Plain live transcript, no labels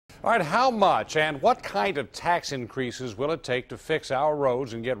All right, how much and what kind of tax increases will it take to fix our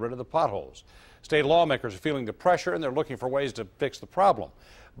roads and get rid of the potholes? State lawmakers are feeling the pressure and they're looking for ways to fix the problem.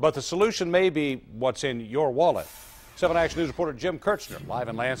 But the solution may be what's in your wallet. 7 Action News reporter Jim Kurtzner live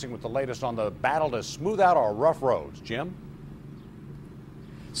in Lansing with the latest on the battle to smooth out our rough roads. Jim?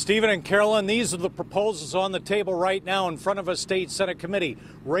 Stephen and Carolyn, these are the proposals on the table right now in front of a state Senate committee.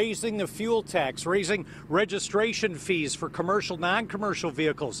 Raising the fuel tax, raising registration fees for commercial, non-commercial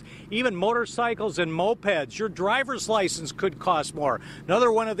vehicles, even motorcycles and mopeds. Your driver's license could cost more.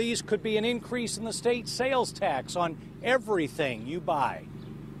 Another one of these could be an increase in the state sales tax on everything you buy.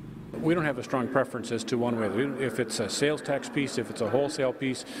 We don't have a strong preference as to one way. If it's a sales tax piece, if it's a wholesale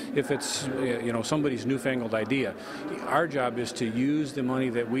piece, if it's somebody's newfangled idea, our job is to use the money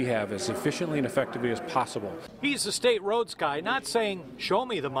that we have as efficiently and effectively as possible. He's the state roads guy, not saying show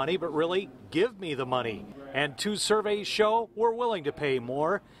me the money, but really give me the money. And 2 surveys show we're willing to pay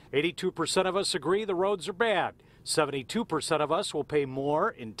more. 82% of us agree the roads are bad. 72% of us will pay more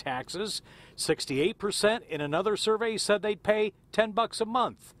in taxes. 68% in another survey said they'd pay $10 a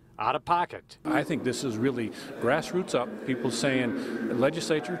month out of pocket. I think this is really grassroots up, people saying,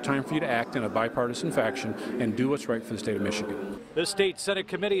 legislature, time for you to act in a bipartisan fashion and do what's right for the state of Michigan. The state Senate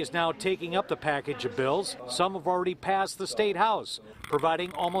committee is now taking up the package of bills. Some have already passed the state house,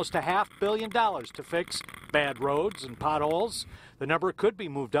 providing almost $500 million to fix bad roads and potholes. The number could be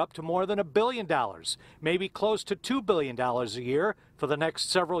moved up to more than $1 billion, maybe close to $2 billion a year for the next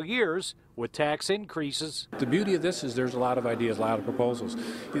several years with tax increases. The beauty of this is there's a lot of ideas, a lot of proposals.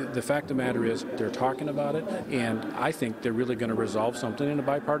 The fact of the matter is they're talking about it, and I think they're really going to resolve something in a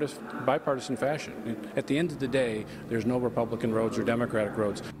bipartisan fashion. At the end of the day, there's no Republican roads or Democratic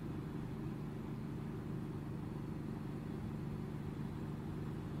roads.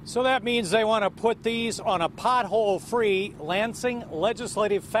 So that means they want to put these on a pothole-free Lansing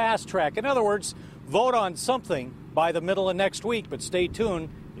legislative fast track. In other words, vote on something by the middle of next week, but stay tuned,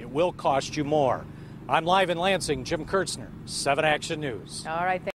 it will cost you more. I'm live in Lansing, Jim Kurtzner, 7 Action News. All right.